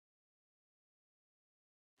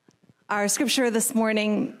Our scripture this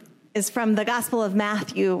morning is from the Gospel of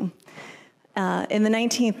Matthew in the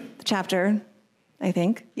 19th chapter, I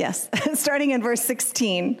think. Yes, starting in verse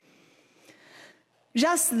 16.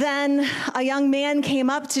 Just then, a young man came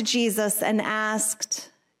up to Jesus and asked,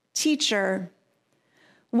 "Teacher,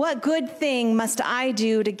 what good thing must I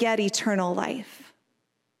do to get eternal life?"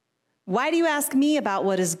 "Why do you ask me about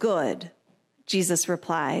what is good?" Jesus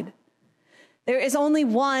replied. "There is only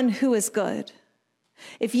one who is good.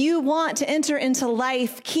 If you want to enter into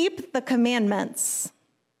life, keep the commandments."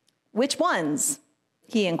 "Which ones?"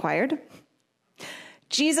 he inquired.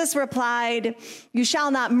 Jesus replied, "You shall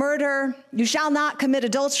not murder, you shall not commit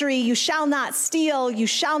adultery, you shall not steal, you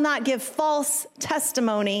shall not give false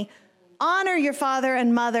testimony, honor your father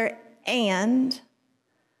and mother, and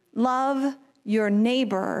love your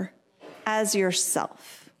neighbor as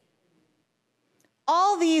yourself."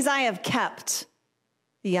 "All these I have kept,"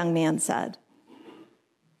 the young man said.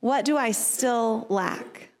 "What do I still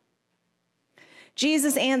lack?"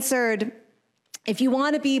 Jesus answered, "If you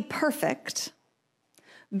want to be perfect,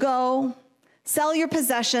 go, sell your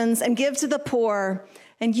possessions and give to the poor,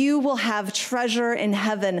 and you will have treasure in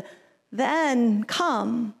heaven. Then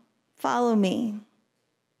come, follow me."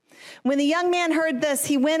 When the young man heard this,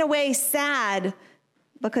 he went away sad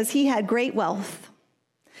because he had great wealth.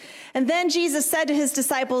 And then Jesus said to his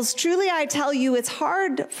disciples, "Truly I tell you, it's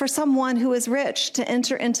hard for someone who is rich to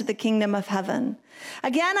enter into the kingdom of heaven.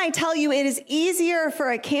 Again, I tell you, it is easier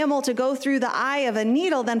for a camel to go through the eye of a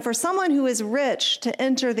needle than for someone who is rich to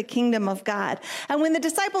enter the kingdom of God." And when the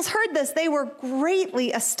disciples heard this, they were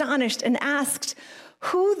greatly astonished and asked,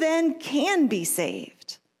 "Who then can be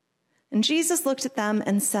saved?" And Jesus looked at them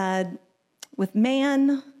and said, "With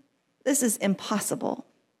man, this is impossible,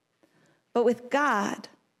 but with God,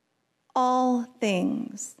 all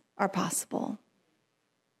things are possible."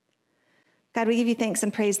 God, we give you thanks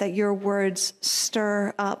and praise that your words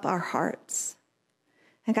stir up our hearts.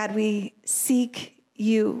 And God, we seek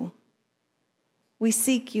you. We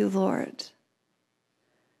seek you, Lord.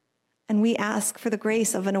 And we ask for the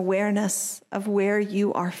grace of an awareness of where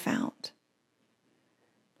you are found.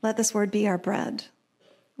 Let this word be our bread.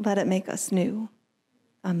 Let it make us new.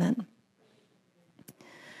 Amen.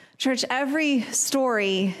 Church, every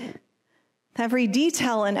story, every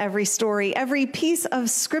detail in every story, every piece of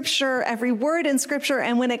scripture, every word in scripture,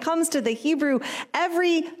 and when it comes to the Hebrew,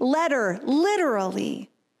 every letter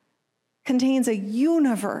literally contains a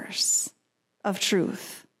universe of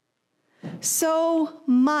truth. So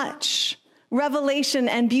much revelation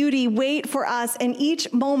and beauty wait for us in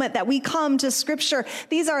each moment that we come to scripture.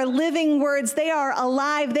 These are living words. They are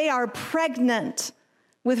alive. They are pregnant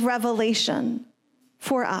with revelation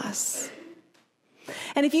for us.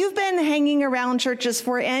 And if you've been hanging around churches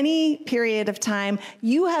for any period of time,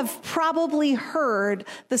 you have probably heard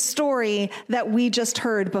the story that we just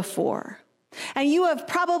heard before. And you have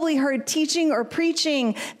probably heard teaching or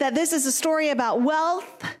preaching that this is a story about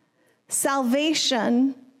wealth,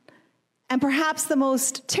 salvation, and perhaps the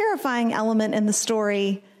most terrifying element in the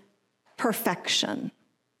story, perfection.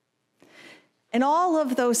 And all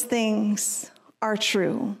of those things are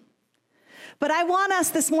true. But I want us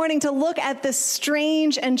this morning to look at this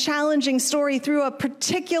strange and challenging story through a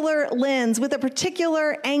particular lens, with a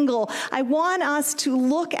particular angle. I want us to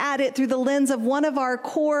look at it through the lens of one of our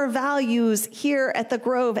core values here at the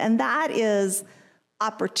Grove, and that is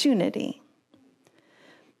opportunity.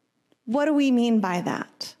 What do we mean by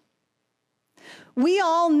that? We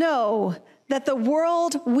all know that the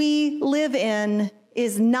world we live in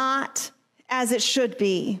is not as it should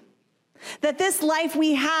be. That this life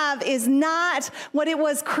we have is not what it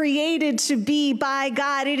was created to be by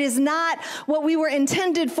God. It is not what we were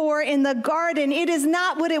intended for in the garden. It is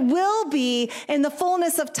not what it will be in the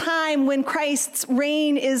fullness of time when Christ's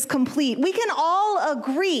reign is complete. We can all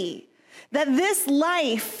agree that this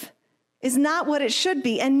life is not what it should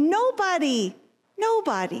be. And nobody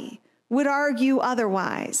would argue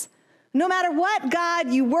otherwise. No matter what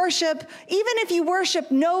God you worship, even if you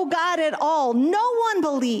worship no God at all, no one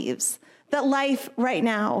believes that life right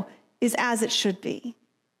now is as it should be.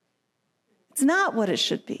 It's not what it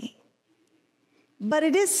should be, but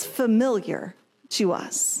it is familiar to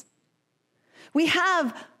us. We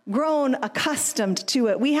have grown accustomed to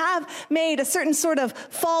it. We have made a certain sort of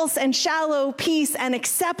false and shallow peace and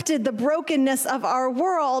accepted the brokenness of our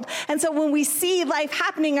world. And so when we see life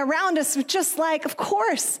happening around us, we're just like, of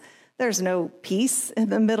course, there's no peace in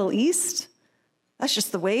the Middle East. That's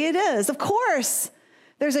just the way it is. Of course,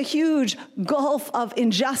 There's a huge gulf of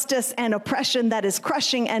injustice and oppression that is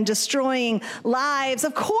crushing and destroying lives.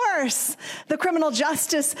 Of course, the criminal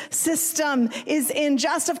justice system is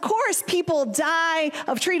unjust. Of course, people die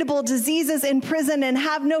of treatable diseases in prison and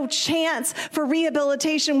have no chance for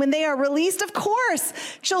rehabilitation when they are released. Of course,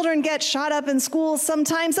 children get shot up in schools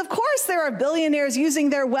sometimes. Of course, there are billionaires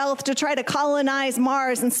using their wealth to try to colonize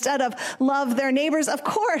Mars instead of love their neighbors. Of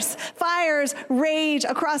course, fires rage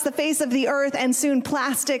across the face of the earth, and soon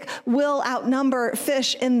plastic will outnumber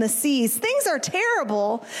fish in the seas. Things are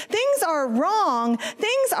terrible. Things are wrong.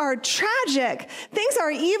 Things are tragic. Things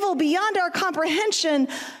are evil beyond our comprehension.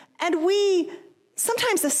 And we,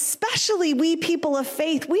 sometimes especially we people of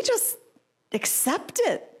faith, we just accept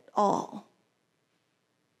it all.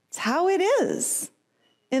 It's how it is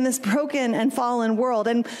in this broken and fallen world.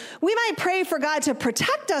 And we might pray for God to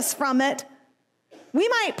protect us from it. We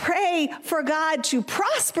might pray for God to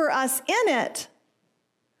prosper us in it.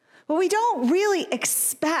 But we don't really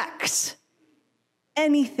expect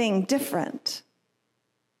anything different.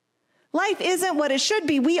 Life isn't what it should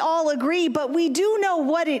be. We all agree, but we do know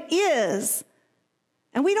what it is.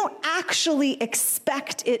 And we don't actually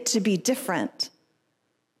expect it to be different.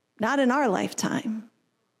 Not in our lifetime.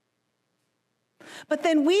 But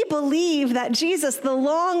then we believe that Jesus, the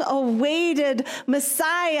long-awaited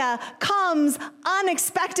Messiah, comes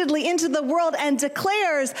unexpectedly into the world and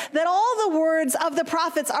declares that all the words of the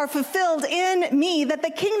prophets are fulfilled in me, that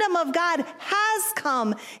the kingdom of God has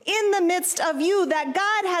come in the midst of you, that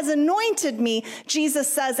God has anointed me,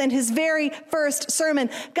 Jesus says in his very first sermon.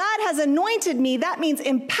 God has anointed me. That means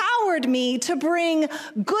empowered me to bring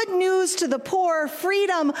good news to the poor,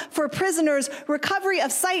 freedom for prisoners, recovery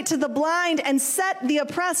of sight to the blind, and set the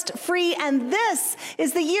oppressed free. And this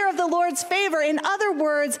is the year of the Lord's favor. In other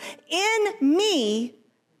words, in me,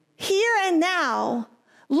 here and now,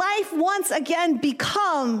 life once again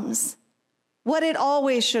becomes what it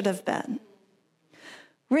always should have been.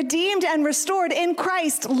 Redeemed and restored in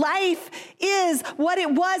Christ, life is what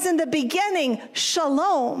it was in the beginning,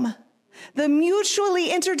 shalom, the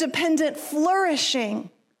mutually interdependent flourishing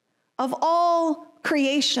of all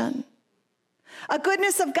creation. A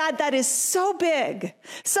goodness of God that is so big,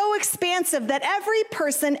 so expansive that every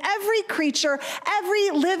person, every creature, every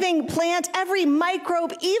living plant, every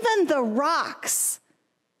microbe, even the rocks,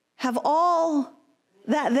 have all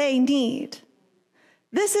that they need.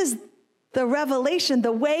 This is the revelation,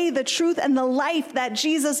 the way, the truth, and the life that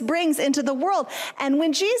Jesus brings into the world. And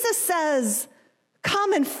when Jesus says,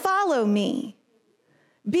 "Come and follow me,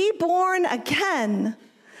 be born again,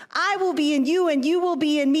 I will be in you and you will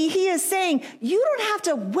be in me," he is saying, you don't have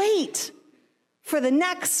to wait for the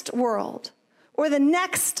next world or the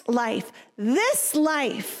next life. This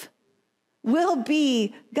life will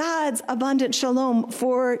be God's abundant shalom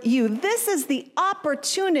for you. This is the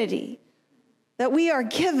opportunity that we are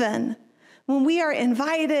given when we are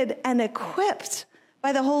invited and equipped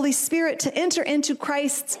by the Holy Spirit to enter into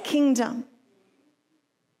Christ's kingdom.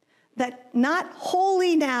 That not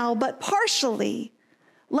wholly now, but partially,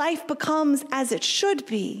 life becomes as it should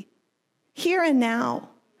be, here and now.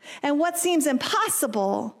 And what seems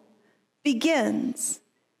impossible begins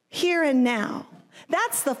here and now.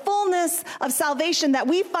 That's the fullness of salvation that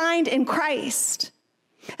we find in Christ.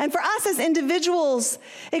 And for us as individuals,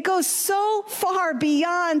 it goes so far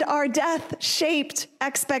beyond our death-shaped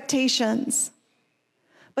expectations.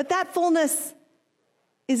 But that fullness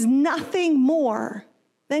is nothing more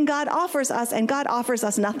than God offers us, and God offers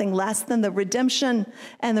us nothing less than the redemption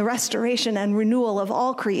and the restoration and renewal of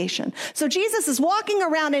all creation. So Jesus is walking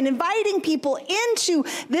around and inviting people into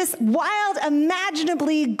this wild,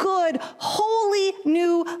 imaginably good, holy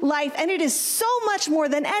new life. And it is so much more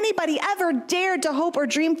than anybody ever dared to hope or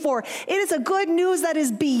dream for. It is a good news that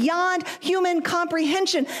is beyond human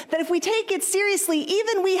comprehension, that if we take it seriously,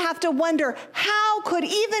 even we have to wonder, how could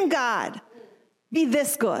even God be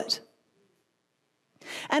this good?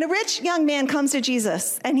 And a rich young man comes to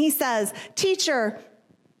Jesus and he says, "Teacher,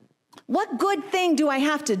 what good thing do I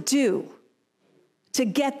have to do to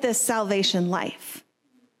get this salvation life?"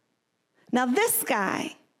 Now this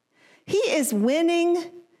guy, he is winning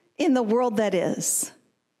in the world that is.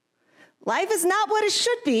 Life is not what it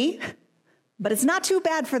should be, but it's not too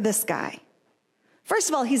bad for this guy. First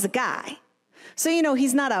of all, he's a guy. So,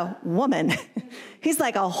 he's not a woman. He's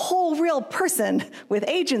like a whole real person with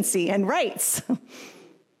agency and rights.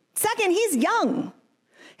 Second, he's young.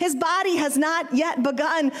 His body has not yet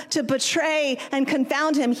begun to betray and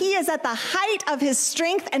confound him. He is at the height of his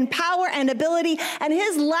strength and power and ability, and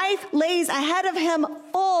his life lays ahead of him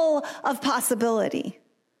full of possibility.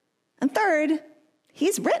 And third,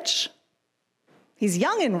 he's rich. He's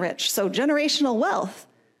young and rich, so generational wealth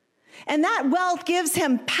And that wealth gives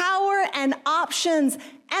him power and options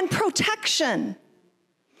and protection.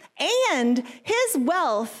 And his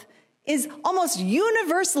wealth is almost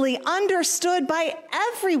universally understood by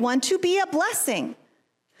everyone to be a blessing.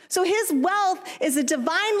 So his wealth is a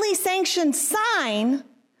divinely sanctioned sign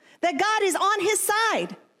that God is on his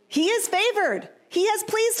side. He is favored. He has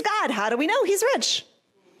pleased God. How do we know? He's rich.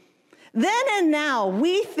 Then and now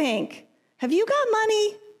we think, have you got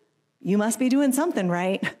money? You must be doing something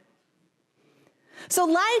right. So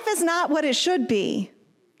life is not what it should be,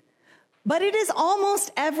 but it is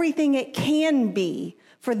almost everything it can be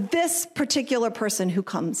for this particular person who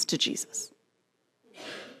comes to Jesus.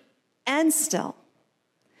 And still,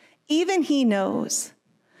 even he knows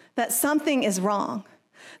that something is wrong.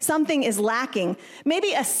 Something is lacking.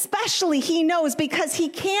 Maybe especially he knows because he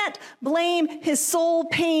can't blame his soul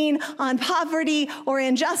pain on poverty or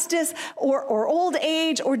injustice or old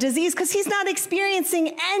age or disease because he's not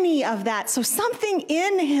experiencing any of that. So something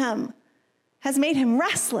in him has made him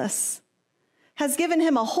restless, has given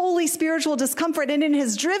him a holy spiritual discomfort, and it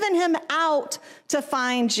has driven him out to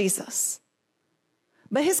find Jesus.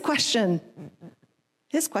 But his question,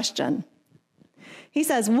 he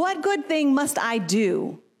says, what good thing must I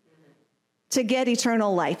do to get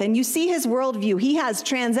eternal life? And you see his worldview. He has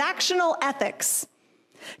transactional ethics.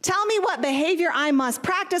 Tell me what behavior I must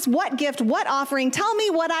practice, what gift, what offering. Tell me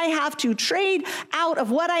what I have to trade out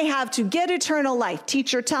of what I have to get eternal life.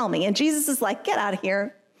 Teacher, tell me. And Jesus is like, get out of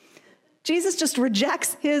here. Jesus just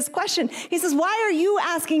rejects his question. He says, why are you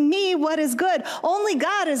asking me what is good? Only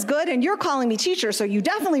God is good, and you're calling me teacher, so you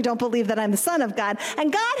definitely don't believe that I'm the Son of God.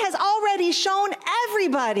 And God has already shown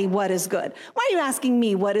everybody what is good. Why are you asking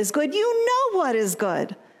me what is good? You know what is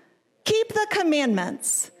good. Keep the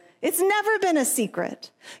commandments. It's never been a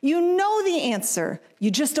secret. You know the answer.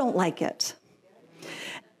 You just don't like it.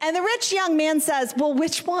 And the rich young man says, well,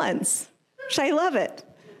 which ones? Which I love it.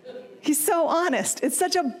 He's so honest. It's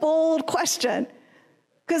such a bold question.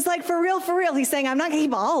 Because for real, he's saying, I'm not going to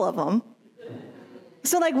keep all of them.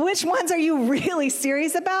 So which ones are you really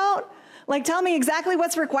serious about? Tell me exactly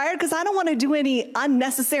what's required, because I don't want to do any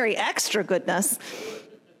unnecessary extra goodness.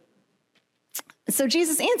 So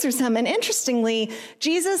Jesus answers him, and interestingly,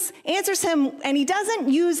 Jesus answers him, and he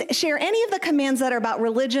doesn't share any of the commands that are about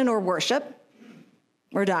religion or worship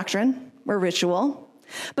or doctrine or ritual.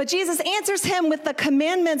 But Jesus answers him with the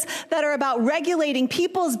commandments that are about regulating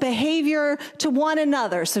people's behavior to one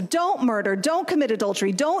another. So don't murder, don't commit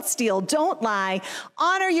adultery, don't steal, don't lie,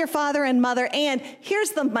 honor your father and mother, and here's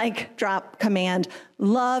the mic drop command,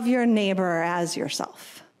 love your neighbor as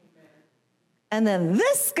yourself. And then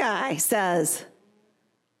this guy says,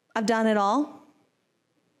 I've done it all.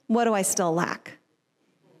 What do I still lack?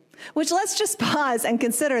 Which, let's just pause and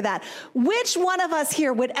consider that. Which one of us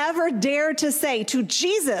here would ever dare to say to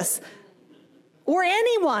Jesus or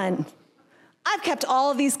anyone, I've kept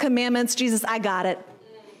all of these commandments, Jesus, I got it.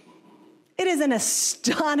 It is an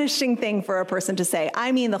astonishing thing for a person to say.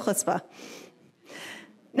 I mean the chutzpah.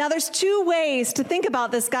 Now, there's two ways to think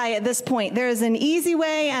about this guy at this point. There is an easy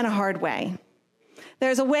way and a hard way.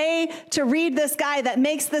 There's a way to read this guy that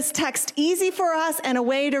makes this text easy for us and a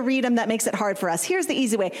way to read him that makes it hard for us. Here's the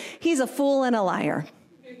easy way. He's a fool and a liar.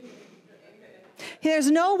 There's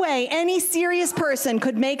no way any serious person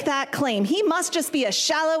could make that claim. He must just be a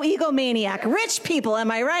shallow egomaniac. Rich people, am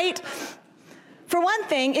I right? For one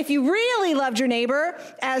thing, if you really loved your neighbor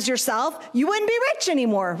as yourself, you wouldn't be rich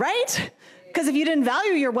anymore, right? Because if you didn't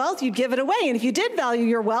value your wealth, you'd give it away. And if you did value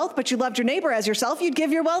your wealth, but you loved your neighbor as yourself, you'd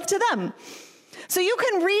give your wealth to them. So you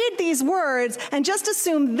can read these words and just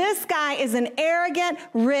assume this guy is an arrogant,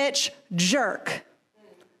 rich jerk.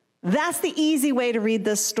 That's the easy way to read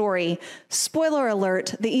this story. Spoiler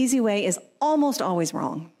alert, the easy way is almost always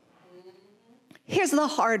wrong. Here's the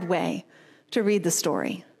hard way to read the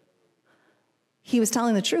story. He was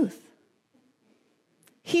telling the truth.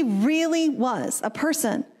 He really was a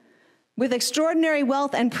person with extraordinary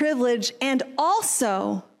wealth and privilege, and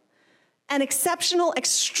also an exceptional,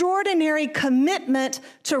 extraordinary commitment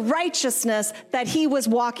to righteousness that he was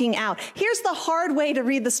walking out. Here's the hard way to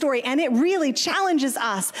read the story, and it really challenges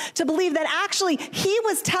us to believe that actually he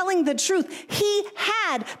was telling the truth. He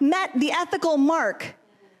had met the ethical mark.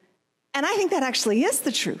 And I think that actually is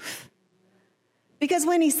the truth. Because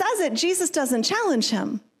when he says it, Jesus doesn't challenge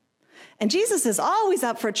him. And Jesus is always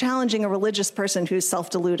up for challenging a religious person who's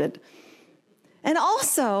self-deluded. And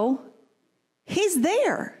also, he's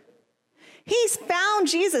there. He's found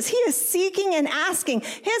Jesus. He is seeking and asking.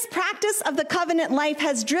 His practice of the covenant life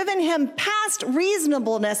has driven him past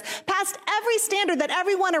reasonableness, past every standard that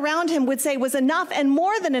everyone around him would say was enough and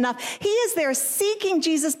more than enough. He is there seeking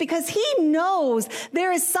Jesus because he knows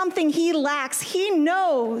there is something he lacks. He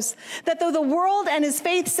knows that though the world and his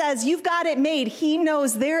faith says, you've got it made, he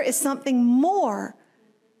knows there is something more.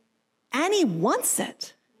 And he wants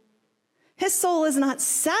it. His soul is not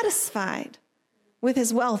satisfied with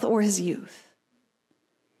his wealth or his youth.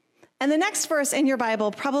 And the next verse in your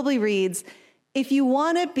Bible probably reads, if you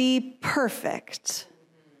want to be perfect,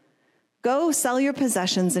 go sell your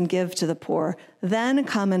possessions and give to the poor, then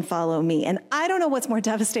come and follow me. And I don't know what's more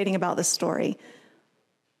devastating about this story.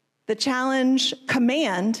 The challenge,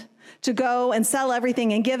 command to go and sell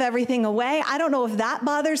everything and give everything away. I don't know if that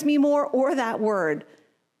bothers me more or that word,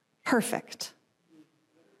 perfect.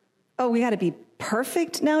 Oh, we got to be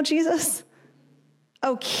perfect now, Jesus?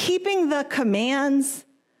 Oh, keeping the commands,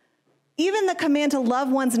 even the command to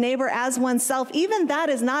love one's neighbor as oneself, even that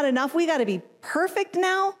is not enough. We got to be perfect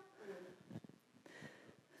now.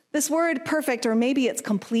 This word perfect, or maybe it's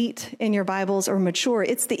complete in your Bibles, or mature,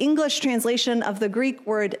 it's the English translation of the Greek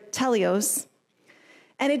word teleos.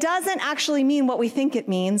 And it doesn't actually mean what we think it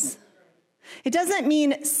means. It doesn't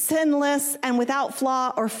mean sinless and without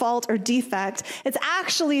flaw or fault or defect. It's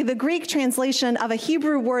actually the Greek translation of a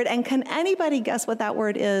Hebrew word. And can anybody guess what that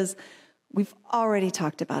word is? We've already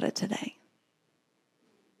talked about it today.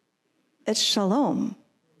 It's shalom.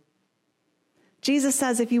 Jesus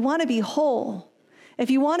says, if you want to be whole, if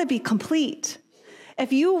you want to be complete,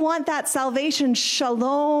 if you want that salvation,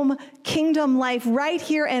 shalom, kingdom life right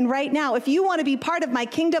here and right now, if you want to be part of my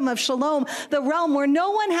kingdom of shalom, the realm where no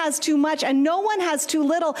one has too much and no one has too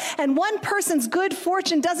little, and one person's good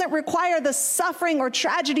fortune doesn't require the suffering or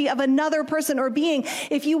tragedy of another person or being,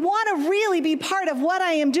 if you want to really be part of what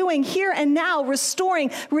I am doing here and now, restoring,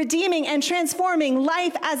 redeeming, and transforming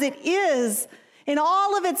life as it is, in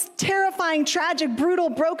all of its terrifying, tragic, brutal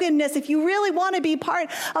brokenness, if you really want to be part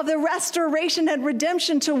of the restoration and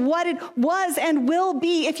redemption to what it was and will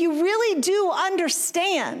be, if you really do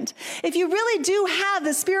understand, if you really do have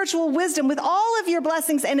the spiritual wisdom with all of your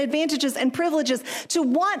blessings and advantages and privileges to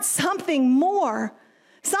want something more,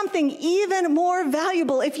 something even more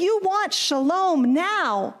valuable, if you want shalom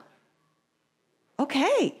now,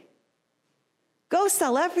 okay, go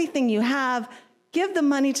sell everything you have, give the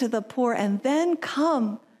money to the poor, and then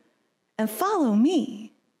come and follow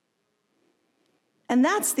me. And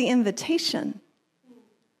that's the invitation.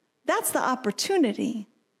 That's the opportunity.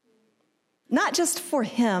 Not just for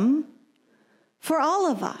him, for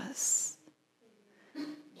all of us.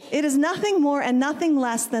 It is nothing more and nothing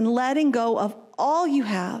less than letting go of all you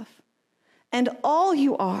have and all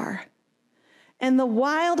you are, and the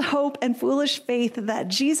wild hope and foolish faith that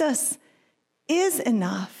Jesus is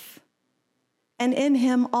enough. And in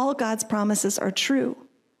him, all God's promises are true.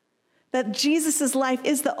 That Jesus' life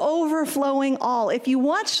is the overflowing all. If you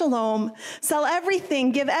want shalom, sell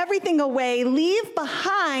everything, give everything away, leave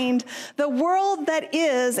behind the world that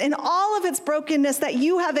is in all of its brokenness that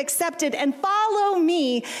you have accepted, and follow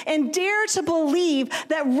me and dare to believe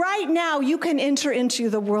that right now you can enter into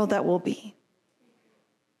the world that will be.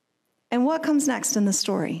 And what comes next in the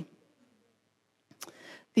story?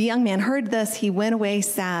 The young man heard this. He went away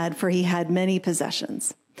sad, for he had many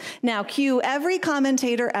possessions. Now, cue every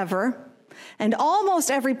commentator ever and almost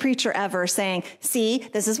every preacher ever saying, see,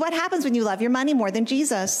 this is what happens when you love your money more than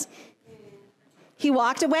Jesus. He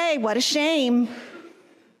walked away. What a shame.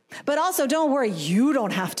 But also, don't worry, you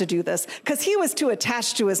don't have to do this, because he was too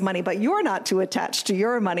attached to his money, but you're not too attached to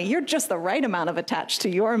your money. You're just the right amount of attached to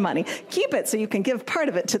your money. Keep it so you can give part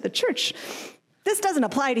of it to the church. This doesn't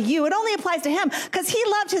apply to you. It only applies to him because he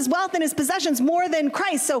loved his wealth and his possessions more than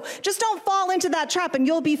Christ. So just don't fall into that trap and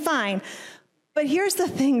you'll be fine. But here's the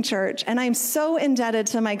thing, church, and I'm so indebted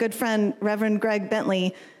to my good friend, Reverend Greg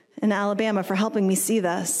Bentley in Alabama, for helping me see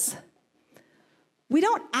this. We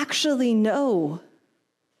don't actually know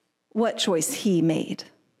what choice he made.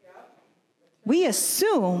 We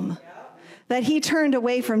assume that he turned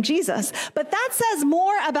away from Jesus. But that says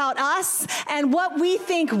more about us and what we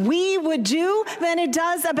think we would do than it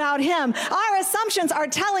does about him. Our assumptions are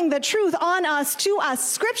telling the truth on us, to us.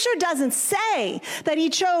 Scripture doesn't say that he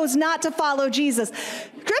chose not to follow Jesus.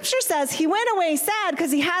 Scripture says he went away sad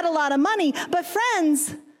because he had a lot of money. But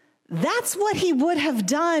friends, that's what he would have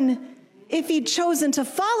done if he'd chosen to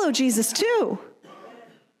follow Jesus too.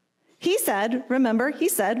 He said, remember, he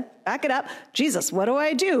said, back it up, Jesus, what do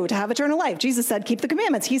I do to have eternal life? Jesus said, keep the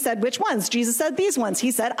commandments. He said, which ones? Jesus said, these ones. He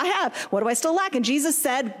said, I have. What do I still lack? And Jesus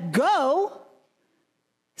said, go,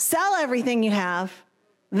 sell everything you have,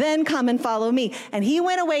 then come and follow me. And he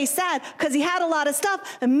went away sad because he had a lot of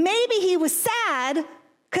stuff. And maybe he was sad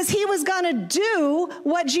because he was going to do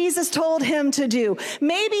what Jesus told him to do.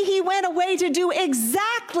 Maybe he went away to do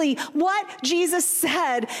exactly what Jesus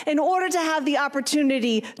said in order to have the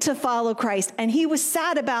opportunity to follow Christ. And he was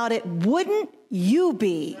sad about it. Wouldn't you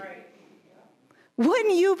be?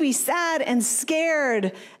 Wouldn't you be sad and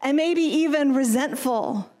scared and maybe even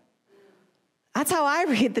resentful? That's how I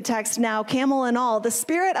read the text now, camel and all. The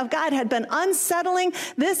Spirit of God had been unsettling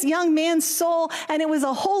this young man's soul, and it was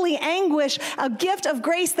a holy anguish, a gift of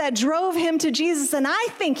grace that drove him to Jesus. And I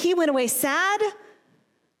think he went away sad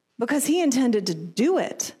because he intended to do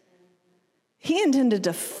it. He intended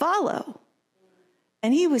to follow.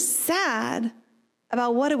 And he was sad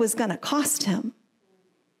about what it was going to cost him.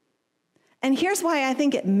 And here's why I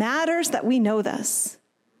think it matters that we know this.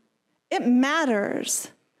 It matters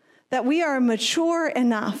that we are mature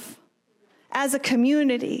enough as a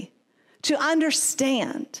community to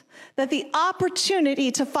understand that the opportunity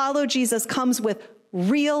to follow Jesus comes with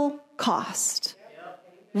real cost,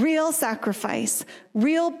 real sacrifice,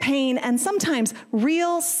 real pain, and sometimes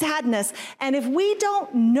real sadness. And if we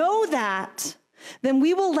don't know that, then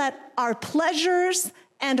we will let our pleasures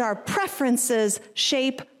and our preferences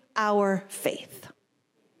shape our faith.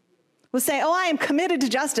 We'll say, oh, I am committed to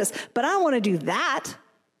justice, but I don't want to do that.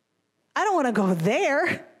 I don't want to go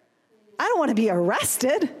there. I don't want to be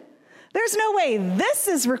arrested. There's no way this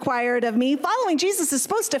is required of me. Following Jesus is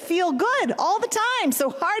supposed to feel good all the time, so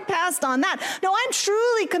hard passed on that. No, I'm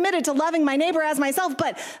truly committed to loving my neighbor as myself,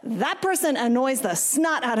 but that person annoys the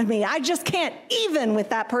snot out of me. I just can't even with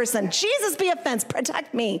that person. Jesus be a fence,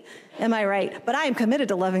 protect me. Am I right? But I am committed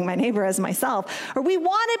to loving my neighbor as myself. Or we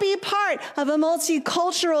want to be part of a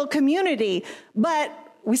multicultural community, but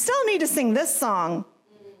we still need to sing this song.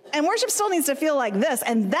 And worship still needs to feel like this,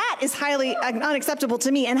 and that is highly unacceptable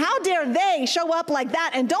to me. And how dare they show up like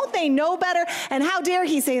that, and don't they know better? And how dare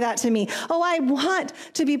he say that to me? Oh, I want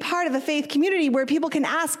to be part of a faith community where people can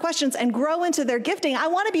ask questions and grow into their gifting. I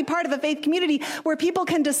want to be part of a faith community where people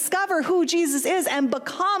can discover who Jesus is and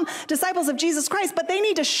become disciples of Jesus Christ, but they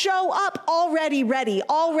need to show up already ready,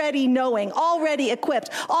 already knowing, already equipped,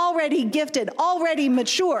 already gifted, already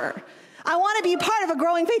mature. I want to be part of a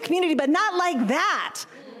growing faith community, but not like that.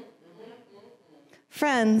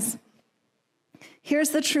 Friends,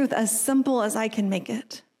 here's the truth as simple as I can make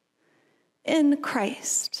it. In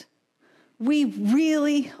Christ, we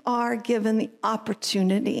really are given the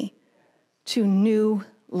opportunity to new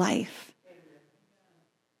life.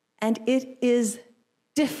 And it is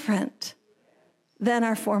different than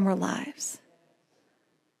our former lives.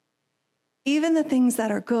 Even the things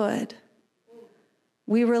that are good,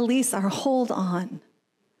 we release our hold on.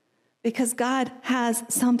 Because God has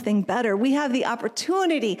something better. We have the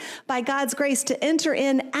opportunity by God's grace to enter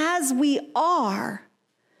in as we are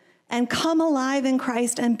and come alive in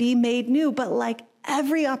Christ and be made new. But like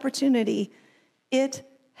every opportunity, it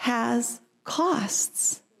has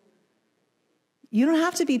costs. You don't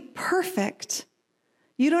have to be perfect.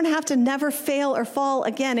 You don't have to never fail or fall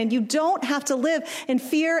again, and you don't have to live in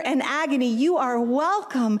fear and agony. You are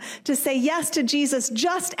welcome to say yes to Jesus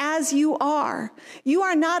just as you are. You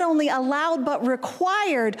are not only allowed, but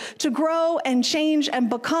required to grow and change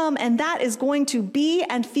and become, and that is going to be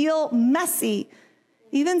and feel messy,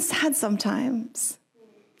 even sad sometimes.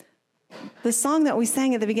 The song that we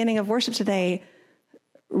sang at the beginning of worship today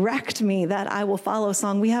wrecked me, that I Will Follow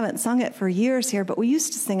song. We haven't sung it for years here, but we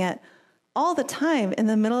used to sing it all the time in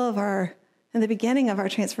the beginning of our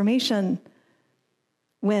transformation,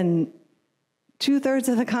 when 2/3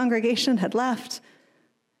 of the congregation had left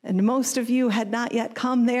and most of you had not yet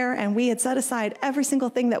come there, and we had set aside every single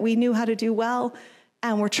thing that we knew how to do well,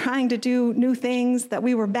 and we're trying to do new things that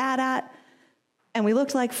we were bad at, and we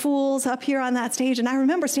looked like fools up here on that stage. And I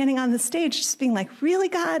remember standing on the stage just being like, really,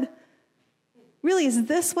 God? Really, is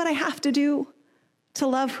this what I have to do to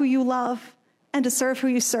love who you love and to serve who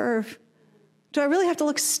you serve? Do I really have to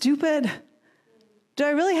look stupid? Do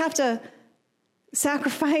I really have to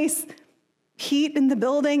sacrifice heat in the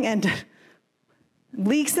building and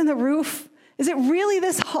leaks in the roof? Is it really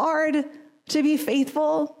this hard to be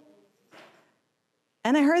faithful?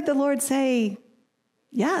 And I heard the Lord say,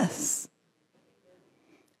 yes.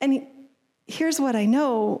 And here's what I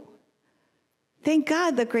know. Thank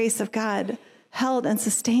God the grace of God held and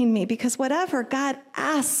sustained me, because whatever God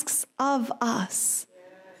asks of us,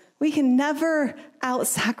 we can never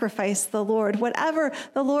out-sacrifice the Lord. Whatever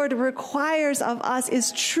the Lord requires of us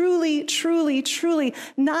is truly, truly, truly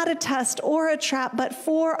not a test or a trap, but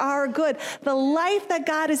for our good. The life that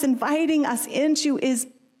God is inviting us into is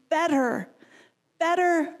better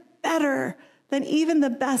than even the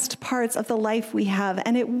best parts of the life we have.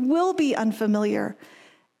 And it will be unfamiliar.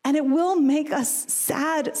 And it will make us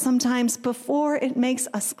sad sometimes before it makes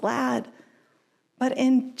us glad. But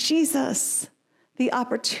in Jesus, the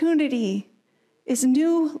opportunity is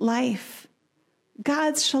new life,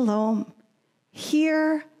 God's shalom,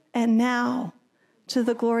 here and now, to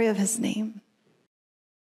the glory of his name.